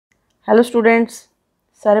Hello students,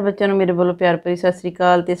 ਸਾਰੇ ਬੱਚਿਆਂ ਨੂੰ ਮੇਰੇ ਵੱਲੋਂ ਪਿਆਰ ਭਰੀ ਸਤਿ ਸ੍ਰੀ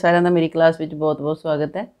ਅਕਾਲ ਤੇ ਸਾਰਿਆਂ ਦਾ ਮੇਰੀ ਕਲਾਸ ਵਿੱਚ ਬਹੁਤ-ਬਹੁਤ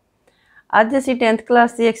ਸਵਾਗਤ ਹੈ। ਅੱਜ ਅਸੀਂ 10th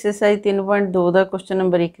ਕਲਾਸ ਦੀ ਐਕਸਰਸਾਈਜ਼ 3.2 ਦਾ ਕੁਐਸਚਨ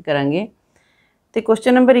ਨੰਬਰ 1 ਕਰਾਂਗੇ ਤੇ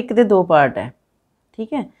ਕੁਐਸਚਨ ਨੰਬਰ 1 ਦੇ ਦੋ ਪਾਰਟ ਹੈ।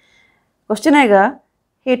 ਠੀਕ ਹੈ, ਕੁਐਸਚਨ ਹੈਗਾ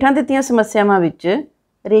ਹੇਠਾਂ ਦਿੱਤੀਆਂ ਸਮੱਸਿਆਵਾਂ ਵਿੱਚ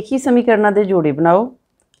ਰੇਖੀ ਸਮੀਕਰਨਾਂ ਦੇ ਜੋੜੇ ਬਣਾਓ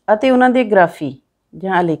ਅਤੇ ਉਹਨਾਂ ਦੇ ਗ੍ਰਾਫੀ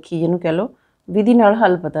ਜਾਂ ਅਲੇਖੀ ਜਿਹਨੂੰ ਕਹਿ ਲਓ ਵਿਧੀ ਨਾਲ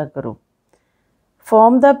ਹੱਲ ਪਤਾ ਕਰੋ।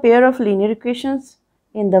 Form the pair of linear equations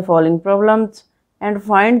in the following problems and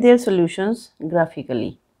find their solutions graphically.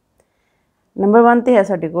 Number 1 ਤੇ ਹੈ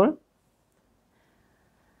ਸਾਡੇ ਕੋਲ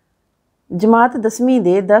ਜਮਾਤ 10ਵੀਂ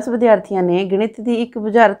ਦੇ 10 ਵਿਦਿਆਰਥੀਆਂ ਨੇ ਗਣਿਤ ਦੀ ਇੱਕ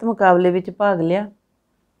ਬੁਝਾਰਤ ਮੁਕਾਬਲੇ ਵਿੱਚ ਭਾਗ ਲਿਆ।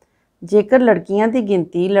 ਜੇਕਰ ਲੜਕੀਆਂ ਦੀ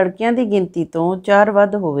ਗਿਣਤੀ ਲੜਕਿਆਂ ਦੀ ਗਿਣਤੀ ਤੋਂ 4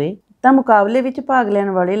 ਵੱਧ ਹੋਵੇ ਤਾਂ ਮੁਕਾਬਲੇ ਵਿੱਚ ਭਾਗ ਲੈਣ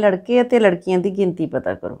ਵਾਲੇ ਲੜਕੇ ਅਤੇ ਲੜਕੀਆਂ ਦੀ ਗਿਣਤੀ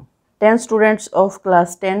ਪਤਾ ਕਰੋ। 10 students of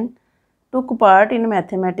class 10 took part in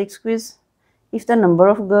mathematics quiz. If the number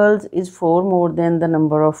of girls is 4 more than the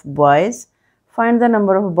number of boys, find the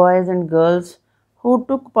number of boys and girls who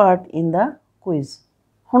took part in the quiz.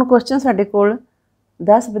 ਹੁਣ question ਸਾਡੇ ਕੋਲ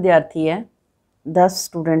 10 ਵਿਦਿਆਰਥੀ ਹੈ, 10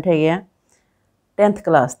 student ਹੈਗੇ ਆ 10th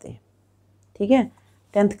class ਦੇ। ਠੀਕ ਹੈ,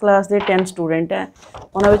 10th ਕਲਾਸ ਦੇ 10 ਸਟੂਡੈਂਟ ਹੈ,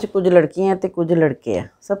 ਉਹਨਾਂ ਵਿੱਚ ਕੁਝ ਲੜਕੀਆਂ ਅਤੇ ਕੁਝ ਲੜਕੇ ਆ।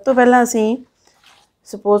 ਸਭ ਤੋਂ ਪਹਿਲਾਂ ਅਸੀਂ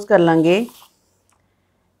ਸਪੋਜ਼ ਕਰ ਲਾਂਗੇ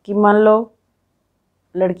ਕਿ ਮੰਨ ਲਓ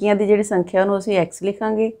ਲੜਕੀਆਂ ਦੀ ਜਿਹੜੀ ਸੰਖਿਆ ਉਹਨੂੰ ਅਸੀਂ x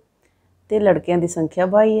ਲਿਖਾਂਗੇ ਤੇ ਲੜਕਿਆਂ ਦੀ ਸੰਖਿਆ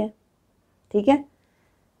 22 ਹੈ। ਠੀਕ ਹੈ,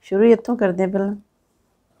 ਸ਼ੁਰੂ ਇੱਥੋਂ ਕਰਦੇ ਹਾਂ। ਪਹਿਲਾਂ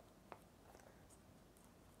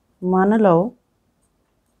ਮੰਨ ਲਓ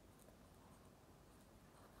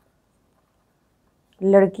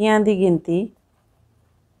ਲੜਕੀਆਂ ਦੀ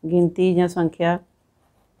ਗਿਣਤੀ ਜਾਂ ਸੰਖਿਆ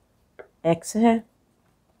x ਹੈ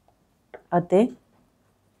ਅਤੇ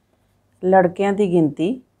ਲੜਕਿਆਂ ਦੀ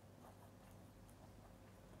ਗਿਣਤੀ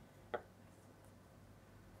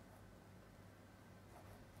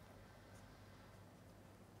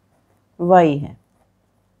y है।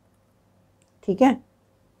 ठीक है,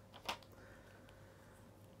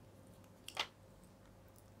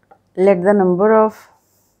 let the number of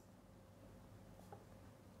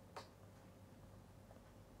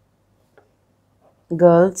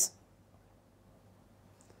girls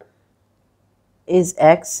is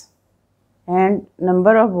x and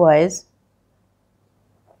number of boys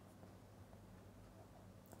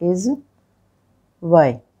is y।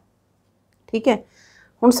 ठीक है,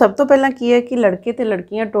 ਹੁਣ ਸਭ ਤੋਂ ਪਹਿਲਾਂ ਕੀ ਹੈ ਕਿ ਲੜਕੇ ਤੇ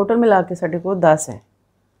ਲੜਕੀਆਂ ਟੋਟਲ ਮਿਲਾ ਕੇ ਸਾਡੇ ਕੋਲ 10 ਹੈ।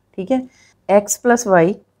 ਠੀਕ ਹੈ, x +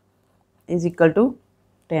 y =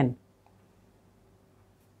 10।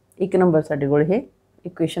 ਇੱਕ ਨੰਬਰ ਸਾਡੇ ਕੋਲ ਇਹ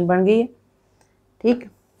ਇਕੁਏਸ਼ਨ ਬਣ ਗਈ ਹੈ। ਠੀਕ,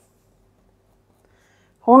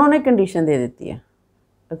 ਹੁਣ ਉਹਨੇ ਕੰਡੀਸ਼ਨ ਦੇ ਦਿੱਤੀ ਹੈ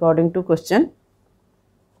ਅਕੋਰਡਿੰਗ ਟੂ ਕੁਐਸਚਨ।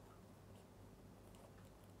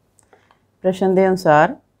 ਪ੍ਰਸ਼ਨ ਦੇ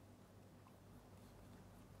ਅਨੁਸਾਰ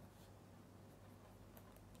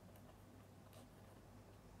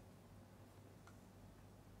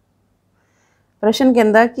ਪ੍ਰਸ਼ਨ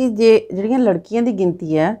ਕਹਿੰਦਾ ਕਿ ਜਿਹੜੀਆਂ ਲੜਕੀਆਂ ਦੀ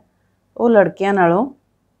ਗਿਣਤੀ ਹੈ ਉਹ ਲੜਕਿਆਂ ਨਾਲੋਂ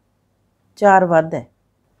 4 ਵੱਧ ਹੈ।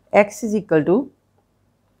 x =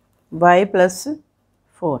 y +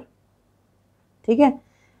 4। ਠੀਕ ਹੈ,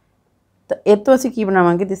 ਤਾਂ ਇਹ ਤੋਂ ਅਸੀਂ ਕੀ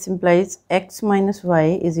ਬਣਾਵਾਂਗੇ? ਦਿਸ ਇੰਪਲਾਈਜ਼ x - y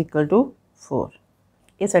 = 4।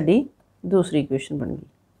 ਇਹ ਸਾਡੀ ਦੂਸਰੀ ਇਕੁਏਸ਼ਨ ਬਣ ਗਈ।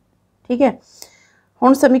 ਠੀਕ ਹੈ,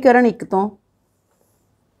 ਹੁਣ ਸਮੀਕਰਨ 1 ਤੋਂ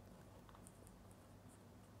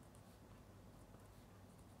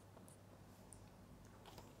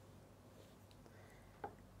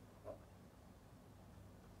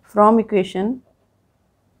from equation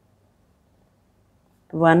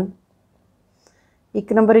 1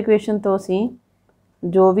 ਇੱਕ ਨੰਬਰ ਇਕੁਏਸ਼ਨ ਤੋਂ ਅਸੀਂ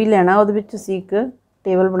ਜੋ ਵੀ ਲੈਣਾ ਉਹਦੇ ਵਿੱਚ ਅਸੀਂ ਇੱਕ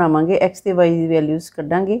ਟੇਬਲ ਬਣਾਵਾਂਗੇ। x ਤੇ y the values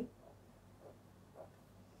ਕੱਢਾਂਗੇ,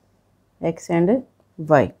 x and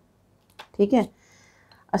y। ਠੀਕ ਹੈ,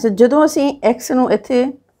 ਅੱਛਾ ਜਦੋਂ ਅਸੀਂ x ਨੂੰ ਇੱਥੇ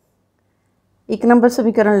ਇੱਕ ਨੰਬਰ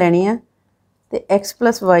ਸਮੀਕਰਨ ਲੈਣੀ ਆ ਤੇ x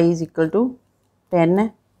 + y = 10 ਹੈ।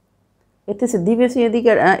 ਇੱਥੇ ਸਿੱਧੀ ਵੀ ਅਸੀਂ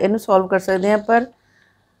ਇਹਨੂੰ ਸੋਲਵ ਕਰ ਸਕਦੇ ਹਾਂ, ਪਰ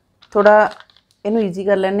ਥੋੜਾ ਇਹਨੂੰ ਈਜ਼ੀ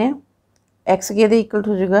ਕਰ ਲੈਂਦੇ ਹਾਂ। x ਇਹਦੇ ਇਕੁਅਲ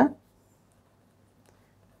ਹੋ ਜਾਊਗਾ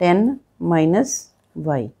 10 -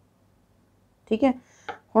 y। ਠੀਕ ਹੈ,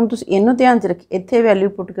 ਹੁਣ ਤੁਸੀਂ ਇਹਨੂੰ ਧਿਆਨ 'ਚ ਰੱਖੀ, ਇੱਥੇ ਵੈਲਿਊ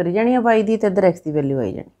ਪੁੱਟ ਕਰੀ ਜਾਣੀ ਆ y ਦੀ ਤੇ ਇੱਧਰ x ਦੀ ਵੈਲਿਊ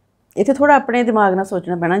ਆਈ ਜਾਣੀ। ਇੱਥੇ ਥੋੜਾ ਆਪਣੇ ਦਿਮਾਗ ਨਾਲ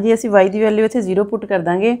ਸੋਚਣਾ ਪੈਣਾ। ਜੇ ਅਸੀਂ y ਦੀ ਵੈਲਿਊ ਇੱਥੇ 0 ਪੁੱਟ ਕਰ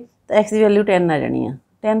ਦਾਂਗੇ ਤਾਂ x ਦੀ ਵੈਲਿਊ 10 ਆ ਜਾਣੀ ਆ।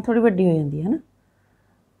 10 ਥੋੜੀ ਵੱਡੀ ਹੋ ਜਾਂਦੀ ਹੈ ਨਾ,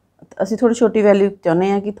 ਅਸੀਂ ਥੋੜੀ ਛੋਟੀ ਵੈਲਿਊ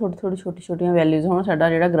ਚਾਹੁੰਦੇ ਹਾਂ ਕਿ ਥੋੜੀ ਛੋਟੀਆਂ ਵੈਲਿਊਜ਼ ਹੋਣ, ਸਾਡਾ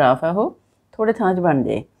ਜਿਹੜਾ ਗ੍ਰਾਫ ਹੈ ਉਹ ਥੋੜੇ ਥਾਂ 'ਚ ਬਣ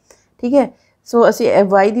ਜਾਏ। ਠੀਕ ਹੈ, ਸੋ ਅਸੀਂ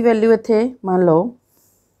y ਦੀ ਵੈਲਿਊ ਇੱਥੇ ਮੰਨ ਲਓ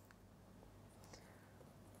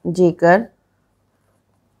ਜੇਕਰ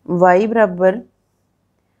y =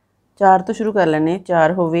 4 ਤੋਂ ਸ਼ੁਰੂ ਕਰ ਲੈਂਦੇ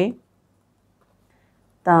 4 ਹੋਵੇ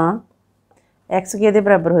ਤਾਂ x ਕਿਹਦੇ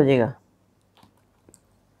ਬਰਾਬਰ ਹੋ ਜਾਏਗਾ?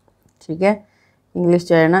 ठीक है, इंग्लिश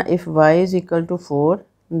च आना if y is equal to 4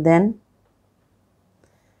 then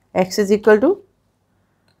x is equal to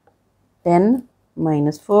 10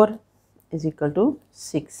 minus 4। Is equal to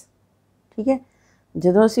 6। ठीक है,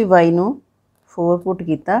 ਜਦੋਂ ਅਸੀਂ y ਨੂੰ 4 ਪੁੱਟ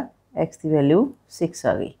ਕੀਤਾ x ਦੀ ਵੈਲਿਊ 6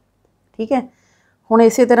 ਆ ਗਈ। ठीक है, ਹੁਣ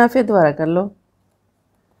ਇਸੇ ਤਰ੍ਹਾਂ ਫਿਰ ਦੁਬਾਰਾ ਕਰ ਲਓ।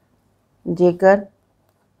 ਜੇਕਰ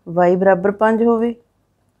y बराबर 5 ਹੋਵੇ,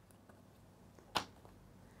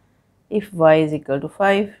 if y is equal to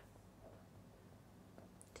 5,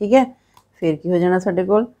 ठीक है, फिर की हो जाना साडे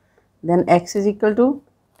कोल, then x is equal to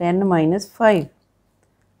 10 minus 5,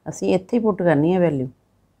 असी इत्थे ही पुट करनी है वैल्यू।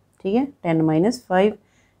 ठीक है, 10 minus 5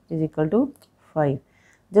 is equal to 5।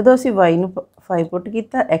 ਜਦੋਂ ਅਸੀਂ y ਨੂੰ 5 ਪੁੱਟ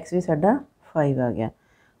ਕੀਤਾ x ਵੀ ਸਾਡਾ 5 ਆ ਗਿਆ।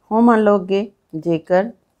 ਹੁਣ ਮੰਨ ਲਓ ਅੱਗੇ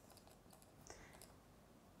ਜੇਕਰ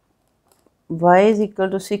y is equal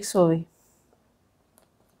to 6 ਹੋਵੇ,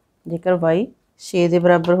 ਜੇਕਰ y 6 ਦੇ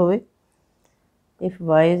ਬਰਾਬਰ ਹੋਵੇ, if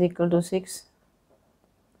y is equal to 6,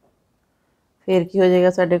 फिर की हो जाएगा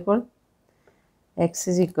साढ़े कोल x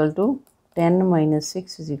is equal to 10 minus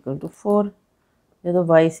 6 is equal to 4। जो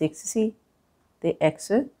y 6 सी तो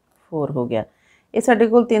x 4 हो गया। ये साढ़े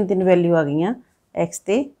कोल तीन वैल्यू आ गई x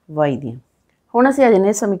ते y दी। हुण असीं आ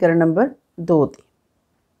जाने समीकरण नंबर 2 ते।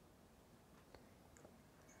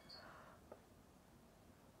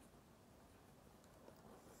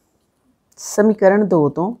 समीकरण 2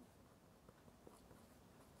 तो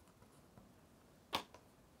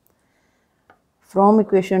from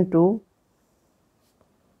equation 2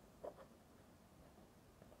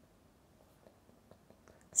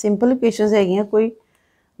 सिंपल इक्वेशनस है, कोई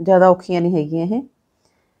ज़्यादा औखियां नहीं हैगियां ये।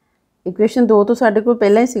 इक्वेशन 2 तो साढ़े को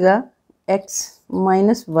पहला ही सीगा x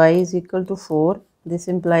minus Y is equal to 4, this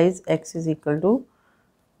implies x is equal to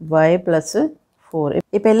y plus 4।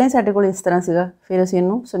 ये पहले ही साढ़े को इस तरह सीगा, फिर असीं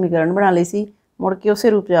इहनूं समीकरण बना लई सी, मुड़ के उस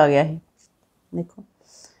रूप च आ गया है। देखो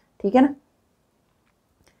ठीक है ना।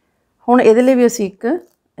 हुण इहदे लई भी असीं एक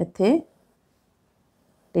इत्थे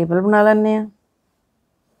टेबल बना लैंदे आ।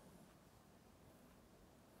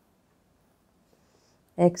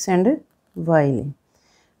 एक्स एंड वाई लई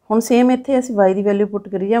हुण सेम इत्थे असीं वाई दी वैल्यू पुट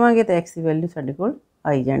करी जावांगे तो एक्स दी वैल्यू साडे कोल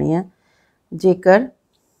आई जानी है। जेकर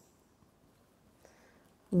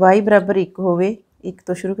वाई बराबर 1 होवे, 1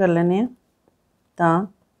 तो शुरू कर लैंदे आ, तां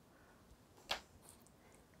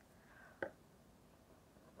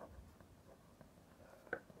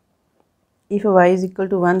if y is equal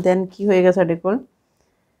to 1 then की होएगा साडे कोल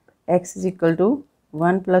x is equal to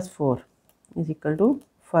 1 plus 4 is equal to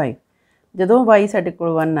 5। जदों y साडे कोल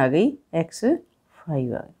 1 आ गई x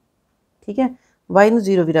 5 आ गई। ठीक है, y नूं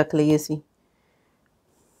 0 भी रख लईए असीं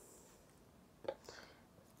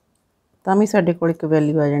तां भी साडे कोल एक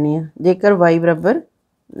वैल्यू आ जानी है। जेकर y बराबर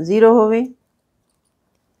 0 होवे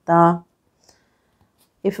तां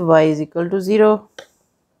if y is equal to 0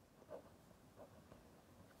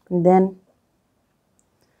 then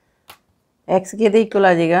x के इक्वल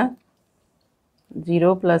आ जाएगा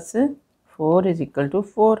 0 प्लस 4 इज इक्वल टू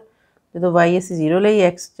 4। जो वाई असी 0 ली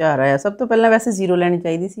एक्स 4 आया। सब तो पहला वैसे 0 लैनी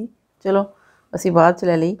चाहिए सी, चलो असी बाद च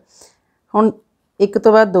लै ली। हुण 1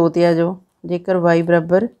 तो बाद 2 ते आ जाओ। जेकर वाई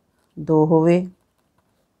बराबर 2 होवे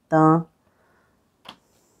तां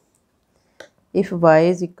if Y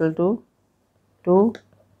is equal to 2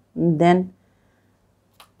 then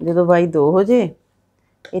जो वाई 2 हो जाए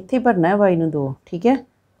इत्थे भरना है वाई नूं 2। ठीक है,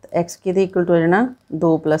 तो एक्स के इक्वल टू हो जाना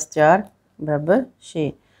 2 प्लस 4 बराबर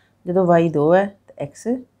 6। जो वाई 2 है तो एक्स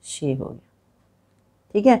 6 हो गया।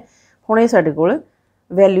 ठीक है, हुण ये साडे कोल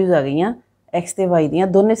वैल्यूज़ आ गई एक्स ते वाई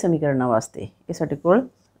दियां दोनों समीकरणों वास्ते। ये साडे कोल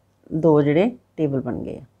दो जिहड़े टेबल बन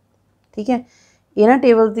गए। ठीक है, इन्हां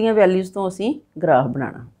टेबल दियां वैल्यूज़ तो असीं ग्राफ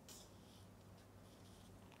बनाना।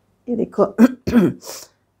 ये देखो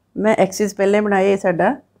मैं एक्सिस पहले बनाया, ये साडा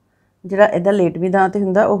जिहड़ा इहदा लेटवी दां ते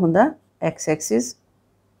हुंदा ओह हुंदा एक्स एक्सिस,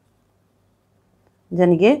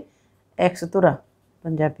 यानी कि एक्स धुरा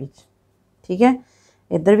पंजाबी च। ठीक है,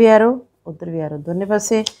 इधर भी एरो उधर भी एरो, दोनों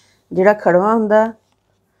पासे जिहड़ा खड़वा हुंदा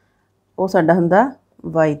वो साडा हुंदा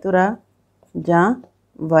वाई धुरा जां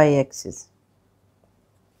वाई एक्सिस।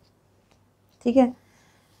 ठीक है,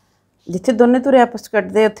 जिथे दोनों धुरे आपस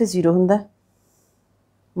कटदे उत्थे 0 हुंदा,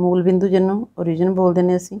 मूल बिंदु जिन्हों ओरिजिन बोलते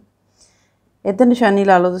हैं असीं। इधर निशानी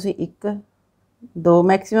ला लो तुसीं 1 2,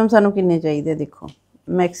 मैक्सीमम सानूं किन्ने चाहिए देखो,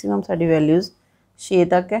 मैक्सीमम साडी वैल्यूज़ 6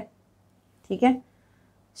 तक है। ठीक है,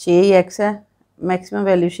 6 ही एक्स है, मैक्सीमम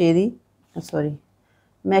वैल्यू 6 दी सॉरी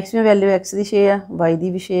मैक्सीमम वैल्यू एक्स की 6 है, वाई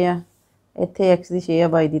दी भी 6 है, इत्थे एक्स की 6 है,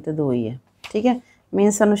 वाई दी तो 2 ही है। ठीक है,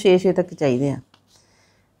 मीनस सानूं 6 तक चाहिए।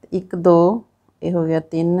 1 2 ये हो गया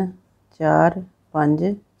 3 4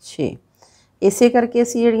 5 6। इसे करके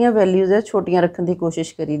असीं जिहड़ियां वैल्यूज़ है छोटियां रखने की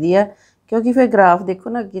कोशिश करी दी है, क्योंकि फिर ग्राफ देखो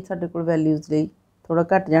ना अगे साडे कोल वैल्यूज़ लई थोड़ा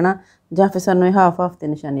घट जाना, जां फिर सानूं हाफ हाफ ते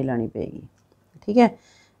निशानी लानी पेगी। ठीक है,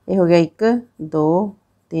 ये हो गया 1 2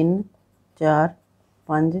 3 4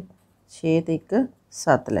 5 6 ਤੇ 1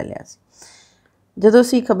 7 ਲੈ ਲਿਆ ਸੀ। ਜਦੋਂ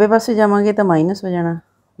ਅਸੀਂ ਖੱਬੇ ਪਾਸੇ ਜਾਵਾਂਗੇ ਤਾਂ ਮਾਈਨਸ ਹੋ ਜਾਣਾ,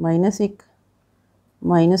 -1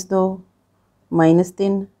 -2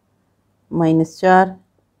 -3 -4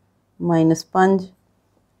 -5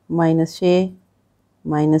 -6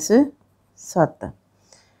 -7।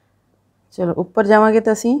 चलो उपर जावांगे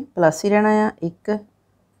तो असी प्लस ही रहना आ, 1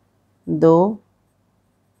 2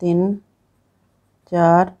 3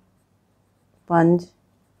 4 5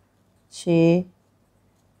 6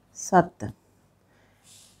 7।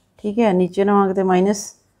 ठीक है, नीचे नवांगे तो -1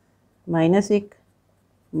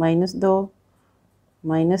 -2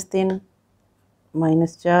 -3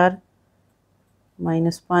 -4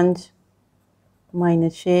 -5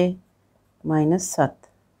 -6 -7।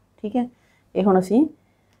 ठीक है, ये हुण असी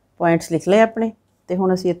पॉइंट्स लिख ले अपने। तो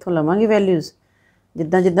हुण असी इत्थों लवांगे वैल्यूज़,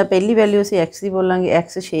 जिद्दां जिद्दां पहली वैल्यू असी एक्स की बोलांगे,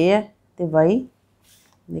 एक्स 6 है तो वाई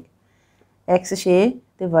एक्स 6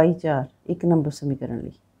 तो वाई 4 एक नंबर समीकरण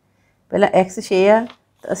लई। पहला एक्स 6 आ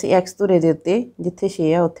तो असी एक्स धुरे दे उत्ते जिथे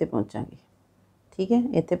 6 आ उत्थे पहुँचांगे। ठीक है,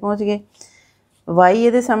 इत्थे पहुँच गए। वाई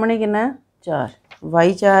ये सामने कितना 4,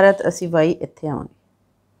 वाई 4 है तो असी वाई इत्थे आवांगे।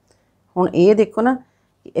 हुण ये देखो ना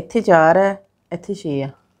कि इत्थे 4 है, इत्थे 6 आ,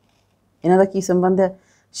 इन्हां दा की संबंध है?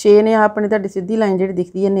 6 ने अपनी तुहाडी सीधी लाइन जिहड़ी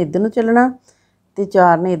दिखदी है इन्हें इधर नूं चलना ते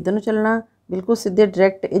 4 ने इधर नूं चलना, बिल्कुल सीधे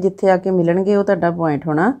डायरैक्ट ये जिथे आके मिलणगे वो तुहाडा पॉइंट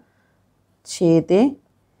होना 6 ते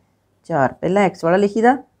 4। पहला एक्स वाला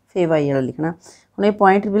लिखीदा फिर वाई वाला लिखना। हुण ये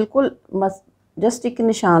पॉइंट बिल्कुल बस जस्ट एक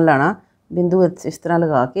निशान लाना, बिंदु इस तरह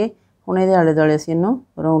लगा के हुण इहदे आले दुआले असीं इहनूं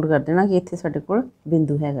राउंड कर देना कि इत्थे साडे कोल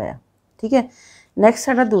बिंदु हैगा आ। ठीक है, नैक्सट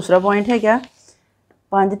साडा दूसरा पॉइंट हैगा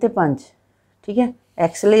 5 ते 5। ठीक है,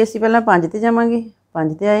 एक्स लिए असीं पहलां 5 ते जावांगे,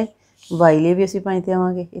 5 ते आए, वाई लिए भी असीं 5 ते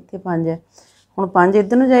आवांगे, इत्थे 5 है। हुण 5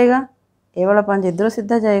 इधर नूं जाएगा, ये वाला 5 इधरों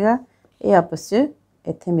सीधा जाएगा, ये आपस च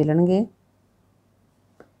इत्थे मिलणगे।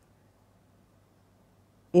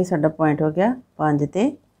 ये साडा पॉइंट हो गया 5 ते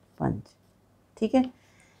 5। ठीक है,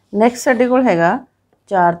 नैक्सट साडे कोल हैगा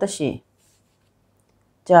 4 ते 6,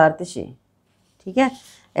 4 ते 6। ठीक है,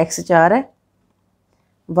 एक्स 4 है,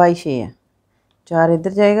 वाई 6 है, 4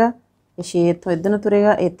 इधर जाएगा, ये 6 इत्थों इधर नूं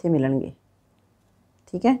तुरेगा, इत्थे मिलणगे।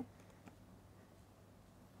 ठीक है,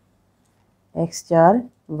 एक्स 4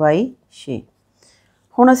 वाई 6।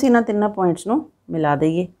 हुण असीं इन्हां तिन्नां पॉइंट्स नूं मिला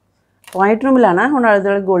दईए। पॉइंट नूं मिलाना, हुण आले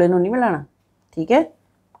दुआले गोले नूं नहीं मिलाना। ठीक है,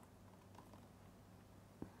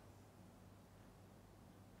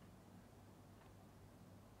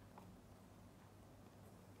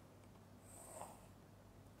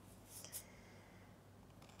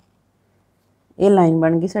 ये लाइन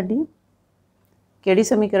बन गई साडी। किहड़ी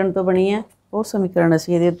समीकरण तो बनी है वो समीकरण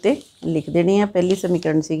असीं इहदे उत्ते लिख देनी है। पहली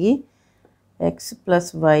समीकरण सीगी x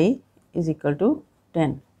plus Y is equal to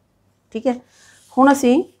 10। ठीक है, हुण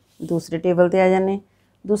असीं दूसरे टेबल ते आ जाने।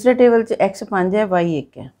 दूसरे टेबल च एक्स 5 है, वाई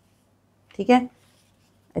 1 है। ठीक है,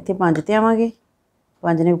 इत्थे 5 ते आवांगे,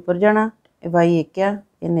 5 ने उपर जाना, वाई 1 आ,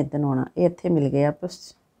 इन्हें इधर आना, ये इत्थे मिल गए आपस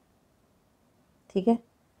च। ठीक है,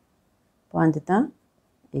 5 तां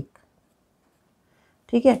 1।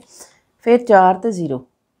 ठीक है, फिर 4 तो 0।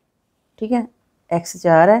 ठीक है, एक्स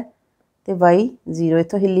 4 है तो वाई 0,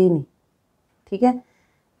 इत्थों हिली नहीं। ठीक है,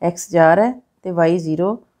 एक्स 4 है तो वाई 0,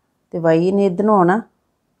 तो वाई ने इधर आना।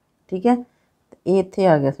 ठीक है, तो ये इत्थे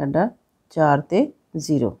आ गया साडा 4 ते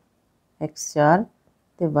 0, एक्स 4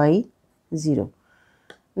 तो वाई 0।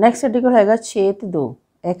 नैक्सट साडे कोल हैगा 6 ते 2,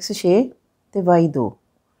 एक्स 6 तो वाई 2,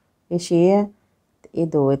 ये 6 है तो ये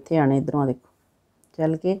 2 इत्थे आने इधरों, देखो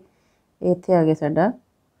चल के इत्थे आ गया साडा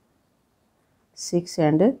 6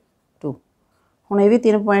 एंड 2। हुण ये भी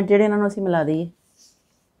 3 पॉइंट जिहड़े इन्हां नूं असीं मिला दईए।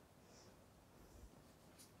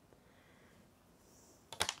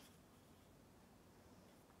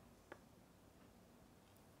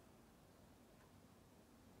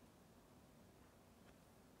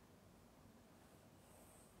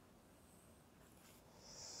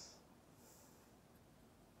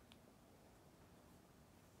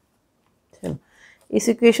 चलो, इस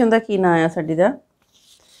इक्वेशन का की नाम आ साडी दा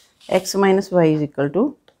x minus Y is equal to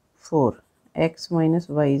 4, x minus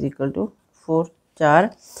Y is equal to 4 4।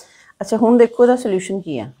 अच्छा, हुण देखो इहदा सोल्यूशन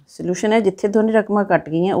की है। सोल्यूशन है जिथे दोनों रकमां कट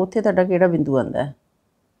गई उत्थे तुहाडा किहड़ा बिंदु आंदा है।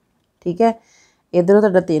 ठीक है, इधरों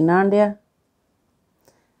तुहाडा 3 आण दिया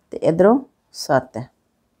तो इधरों 7 है।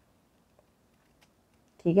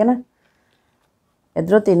 ठीक है ना,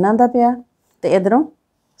 इधरों 3 आंदा पिया तो इधरों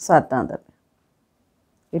 7 आंदा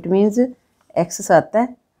पिया। इट मीनस एक्स 7 है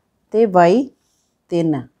तो वाई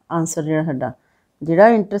 3 है। आंसर जिहड़ा साडा जिहड़ा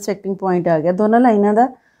इंटरसैक्टिंग पॉइंट आ गया दोनों लाइनां दा,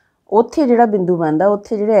 उत्थे जिहड़ा बिंदु बनदा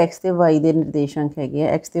उत्थे जिहड़े एक्स ते वाई दे निर्देशांक हैगे आ,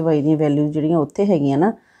 एक्स ते वाई दी वैल्यूज जिहड़ियां उत्थे हैगियां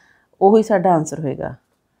ना, ਉਹੀ ਸਾਡਾ आंसर होएगा।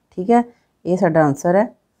 ठीक है, ये साडा आंसर है।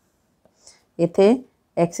 इत्थे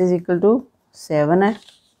x इज इक्वल टू 7 है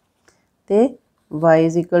तो y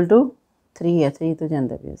इज इक्वल टू 3 है। 3 तो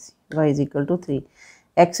जाता पे y is equal to 3।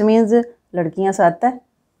 x मीनस लड़कियां 7 है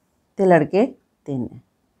तो लड़के 3 है।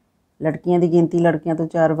 लड़कियां की गिनती लड़कियां तो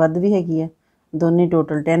 4 वध भी हैगी है, दोनों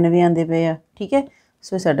टोटल 10 भी आते पे आ। ठीक है,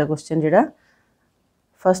 सो साडा क्वेश्चन जिहड़ा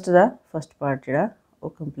फस्ट पार्ट जिहड़ा वो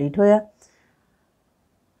कंप्लीट होया।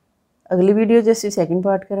 अगली वीडियो 'च असीं सैकेंड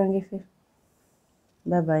पार्ट करांगे। फिर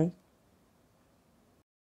बाय बाय।